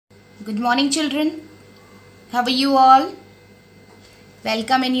Good morning, children. How are you all?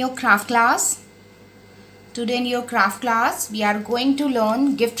 Welcome in your craft class. Today in your craft class, we are going to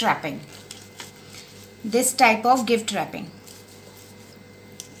learn gift wrapping. This type of gift wrapping.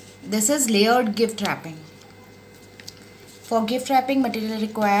 This is layered gift wrapping. For gift wrapping, material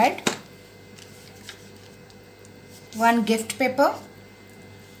required: 1 gift paper,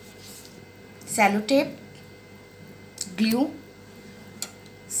 sellotape, glue,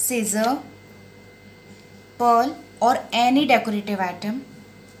 scissor, pearl or any decorative item,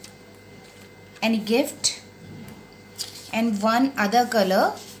 any gift, and 1 other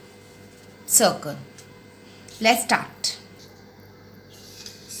color circle. Let's start.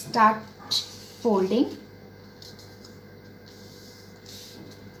 Start folding.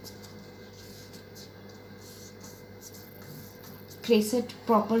 Crease it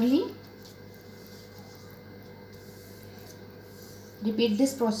properly. Repeat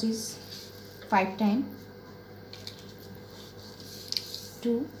this process 5 times.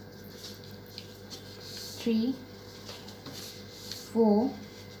 2, 3, 4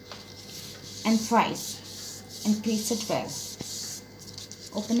 and 5, and crease it well.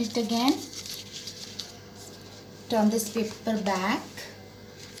 Open it again. Turn this paper back.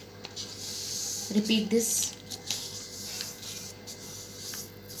 Repeat this.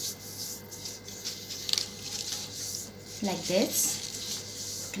 Like this.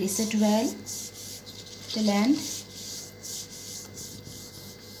 Crease it well till end.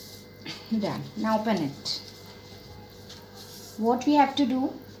 Done. Now open it. What we have to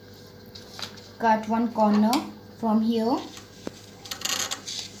do, cut 1 corner from here.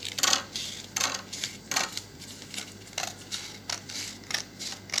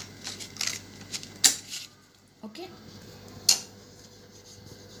 Okay.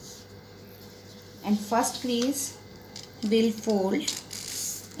 And first crease we'll fold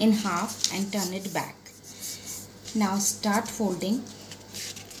in half and turn it back. Now start folding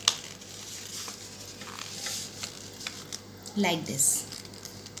like this.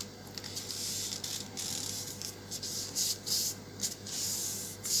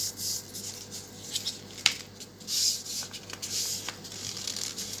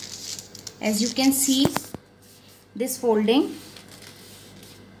 As you can see, this folding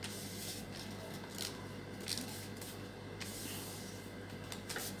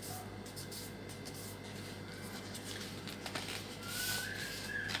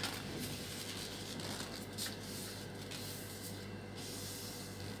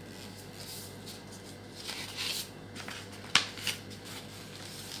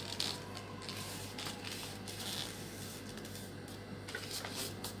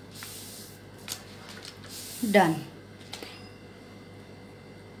done.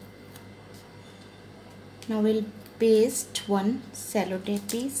 Now we'll paste 1 sellotape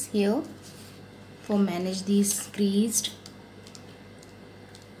piece here for manage these creased.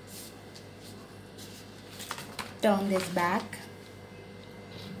 Turn this back.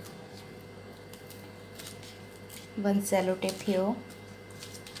 1 sellotape here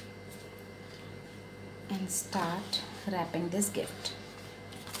and start wrapping this gift.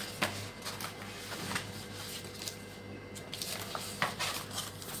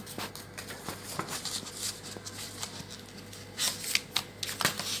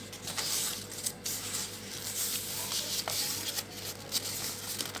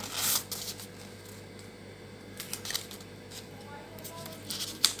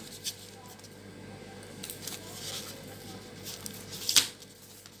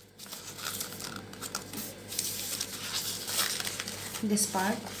 This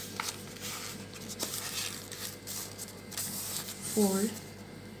part fold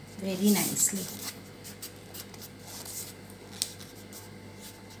very nicely.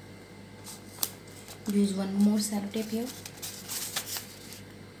 Use 1 more sellotape here.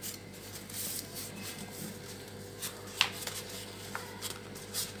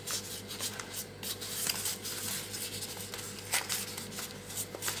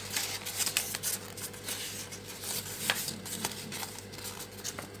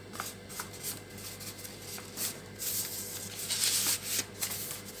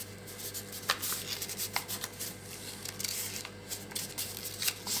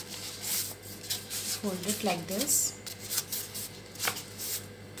 Fold it like this.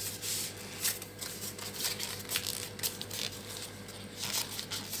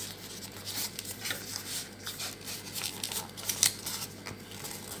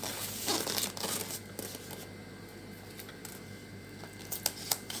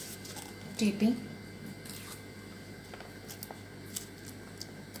 Taping.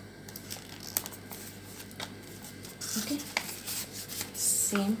 Okay.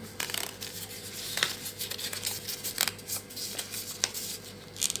 Same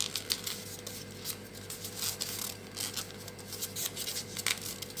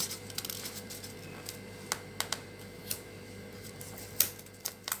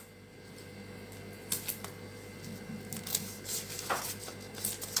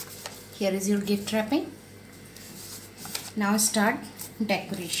Here is your gift wrapping. Now start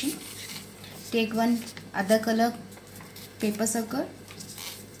decoration. Take one other color paper circle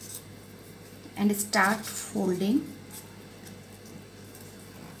and start folding.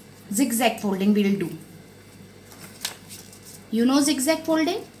 Zigzag folding we will do. You know zigzag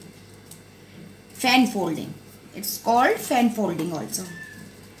folding? Fan folding. It's called fan folding also.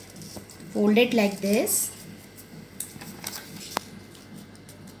 Fold it like this.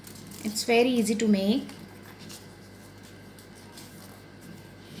 It's very easy to make.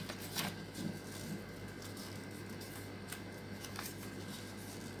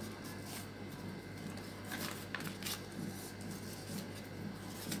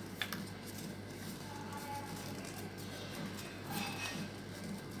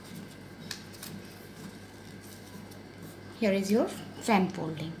 Here is your fan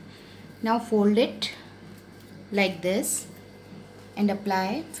folding. Now fold it like this and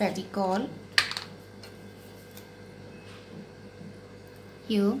apply Fevicol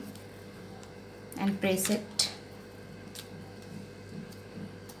here and press it.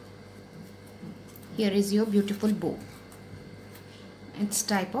 Here is your beautiful bow. It's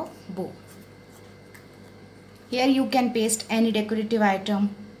type of bow. Here you can paste any decorative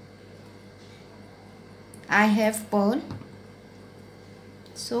item. I have pearl,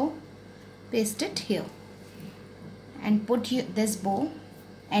 so paste it here and put this bow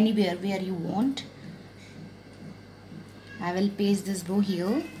anywhere where you want. I will paste this bow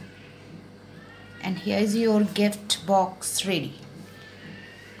here, and here is your gift box ready.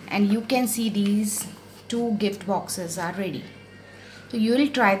 And you can see these 2 gift boxes are ready. So you will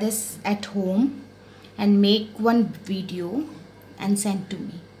try this at home and make one video and send to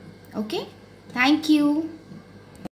me. Okay? Thank you.